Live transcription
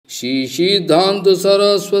Shri Siddhanta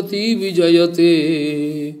Saraswati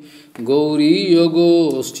Vijayate Gauriya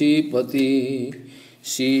Goshtipati.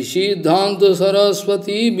 Shri Siddhanta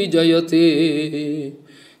Saraswati Vijayate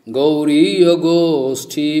Gauriya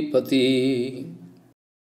Goshtipati.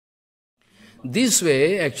 This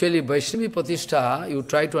way, actually, Vaishnavi Pratishtha, you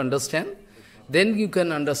try to understand, then you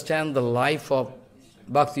can understand the life of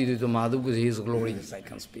Bhaktivedanta Madhav, because he is glorious, I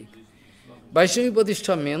can speak. Vaishnavi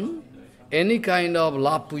Pratishtha means any kind of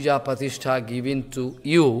love puja pratishtha given to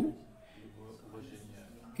you,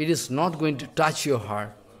 it is not going to touch your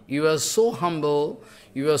heart. You are so humble,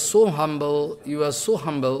 you are so humble, you are so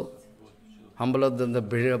humble, humbler than the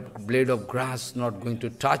blade of grass, not going to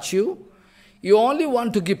touch you. You only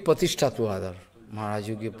want to give pratishtha to other. Maharaj,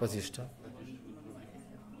 you give pratishtha.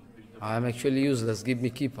 I am actually useless, give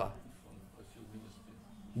me kippa.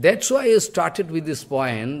 That's why I started with this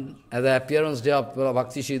point at the appearance day of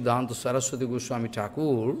Bhakti Siddhanta Saraswati Goswami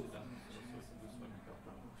Thakur,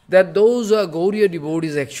 that those who are Gaudiya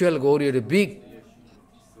devotees, actual Gaudiya, the big,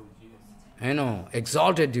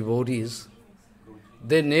 exalted devotees,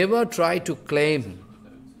 they never try to claim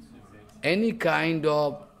any kind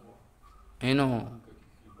of,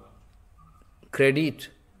 credit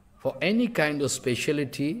for any kind of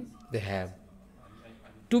speciality they have.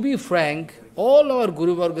 To be frank, all our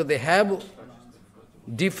Guruvarga, they have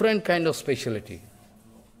different kind of speciality.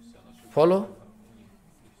 Follow?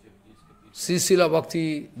 Srila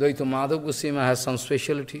Bhaktivedanta Madhav Goswami has some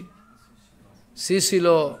speciality.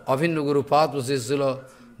 Srila Avinda Gurupad, Srila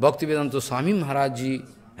Bhaktivedanta Svami Maharaj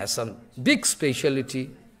has some big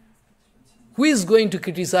speciality. Who is going to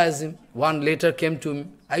criticize him? One letter came to me.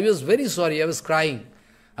 I was very sorry, I was crying.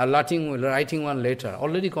 Writing one letter,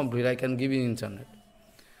 already complete, I can give you internet.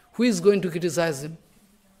 Who is going to criticize him?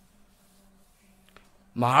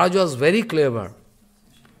 Maharaj was very clever.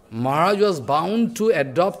 Maharaj was bound to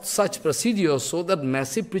adopt such procedures so that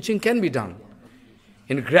massive preaching can be done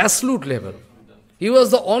in grassroots level. He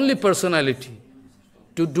was the only personality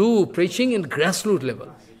to do preaching in grassroots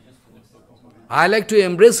level. I like to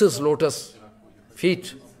embrace his lotus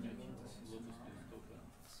feet.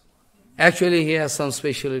 Actually, he has some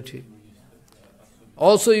speciality.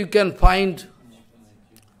 Also, you can find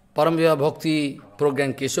Paramvya Bhakti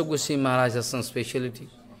program, Keshav Goswami Maharaj has some speciality.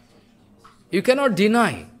 You cannot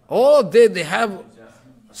deny. Oh, they have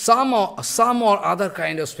some or other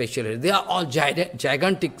kind of speciality. They are all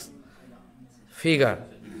gigantic figure.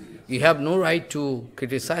 You have no right to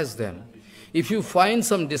criticize them. If you find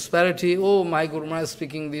some disparity, oh, my Guru Maharaj is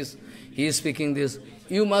speaking this, he is speaking this,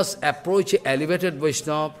 you must approach an elevated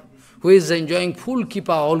Vaishnava who is enjoying full kippa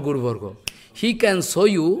all Guruvarga. He can show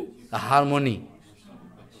you a harmony.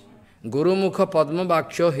 Guru Mukha Padma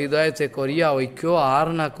Bhaksho Hidayate Koriya Oikeo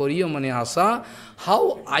Arna Koriya Mani Asa.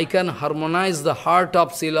 How I can harmonize the heart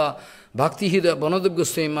of Srila Bhakti Hidayat Baladev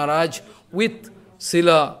Goswami Maharaj with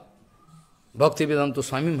Srila Bhaktivedanta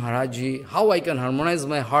Swami Maharaj. How I can harmonize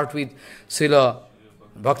my heart with Srila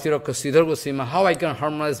Bhakti Rakha Sridhar Goswami. How I can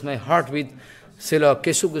harmonize my heart with Srila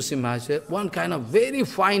Keshav Goswami Maharaj. One kind of very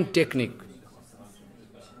fine technique.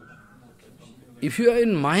 If you are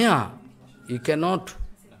in Maya, you cannot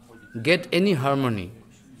get any harmony.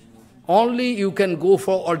 Only you can go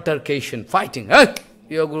for altercation, fighting. Hey,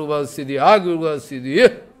 your Guru was Siddhi, our Guru was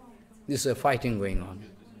Siddhi. This is a fighting going on.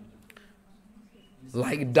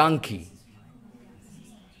 Like donkey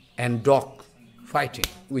and dog fighting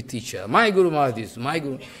with each other. My Guru Maharaj is, my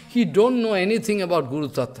Guru. He don't know anything about Guru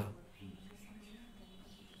Tattva.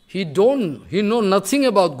 He know nothing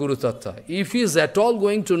about Guru Tattva. If he is at all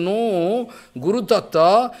going to know Guru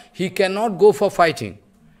Tattva, he cannot go for fighting.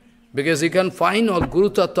 Because he can find all Guru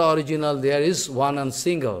Tattva original, there is one and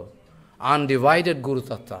single, undivided Guru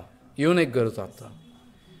Tattva, unique Guru Tattva.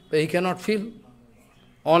 But he cannot feel.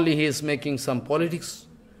 Only he is making some politics,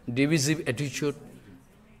 divisive attitude.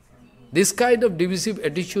 This kind of divisive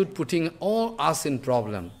attitude putting all us in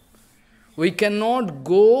problem. We cannot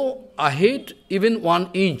go ahead even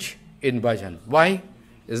 1 inch in bhajan. Why?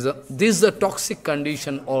 This is the toxic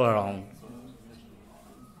condition all around.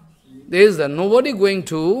 There is nobody going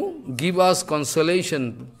to give us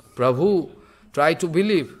consolation. Prabhu, try to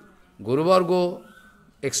believe. Guruvarga,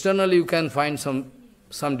 externally you can find some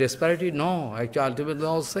disparity. No, actually ultimately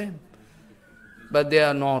all same. But they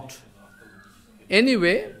are not.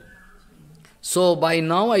 Anyway, so by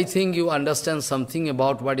now I think you understand something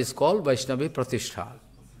about what is called Vaishnavi Pratishtha.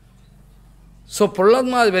 So Prahlad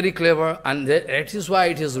Maharaj is very clever, and that is why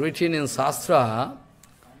it is written in Shastra,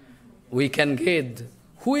 we can get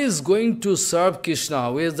who is going to serve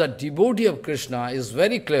Krishna, who is the devotee of Krishna, is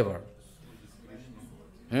very clever.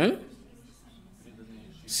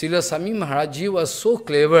 Srila Swami Maharaj was so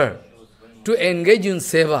clever to engage in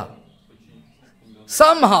Seva.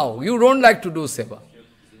 Somehow, you don't like to do Seva.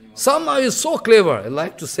 Somehow he is so clever, he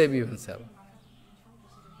like to save you in Seva.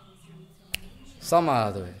 Some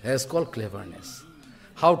other way. That's called cleverness.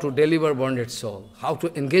 How to deliver bonded soul, how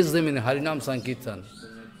to engage them in Harinam Sankirtan.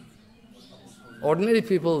 Ordinary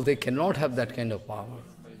people, they cannot have that kind of power.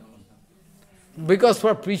 Because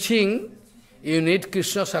for preaching, you need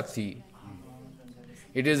Krishna Shakti.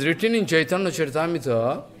 It is written in Chaitanya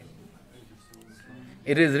Charitamrita,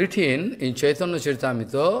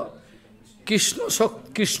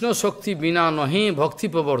 Krishna Shakti bina nahi bhakti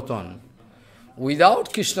pavartan.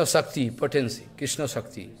 Without Krishna Shakti, potency, Krishna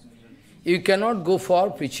Shakti, you cannot go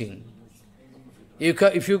for preaching.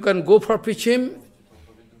 If you can go for preaching,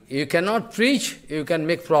 you cannot preach, you can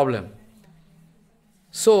make problem.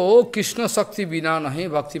 So, Krishna Shakti bina nahi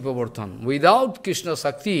bhakti pavartan. Without Krishna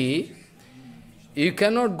Shakti, you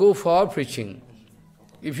cannot go for preaching.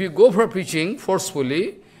 If you go for preaching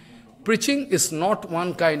forcefully, preaching is not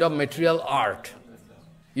one kind of material art.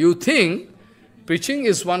 You think preaching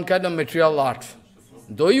is one kind of material art.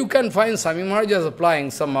 Though you can find Swami Maharaj as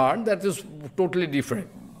applying some art, that is totally different.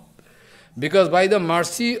 Because by the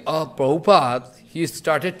mercy of Prabhupada, he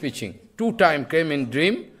started preaching. 2 times came in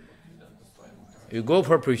dream, you go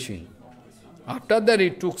for preaching. After that he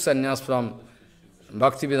took sannyas from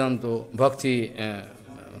Bhakti program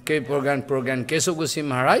Shiksa Guruvarga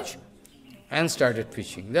Maharaj and started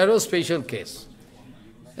preaching. That was a special case.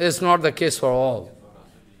 It is not the case for all.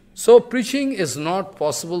 So preaching is not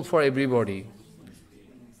possible for everybody.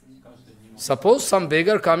 Suppose some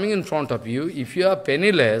beggar coming in front of you, if you are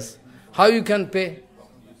penniless, how you can pay?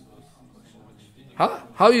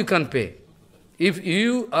 How you can pay? If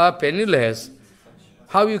you are penniless,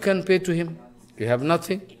 how you can pay to him? You have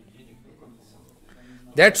nothing.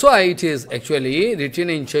 That's why it is actually written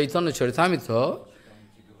in Chaitanya Charitamrita,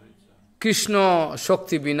 Krishna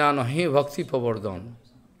Shakti bina nahi bhakti pavardhan.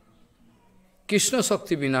 Krishna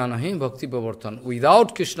Shakti bina nahi bhakti pavardhan.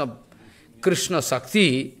 Without Krishna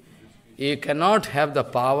Shakti, you cannot have the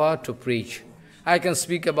power to preach. I can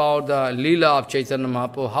speak about the Leela of Chaitanya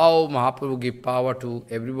Mahaprabhu, how Mahaprabhu give power to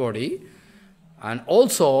everybody. And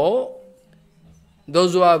also,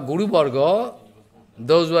 those who are Guruvarga,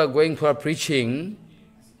 those who are going for preaching,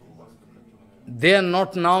 they are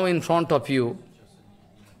not now in front of you.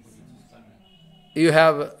 You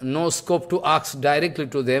have no scope to ask directly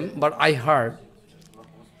to them, but I heard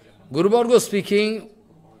Guruvarga speaking,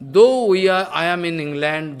 though I am in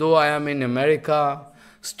England, though I am in America,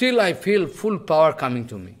 still I feel full power coming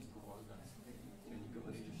to me.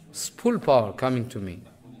 Full power coming to me.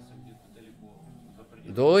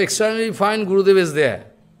 Though externally fine Gurudev is there,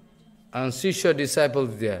 and Shishya disciple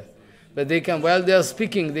is there, but they can, while they are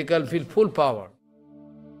speaking, they can feel full power.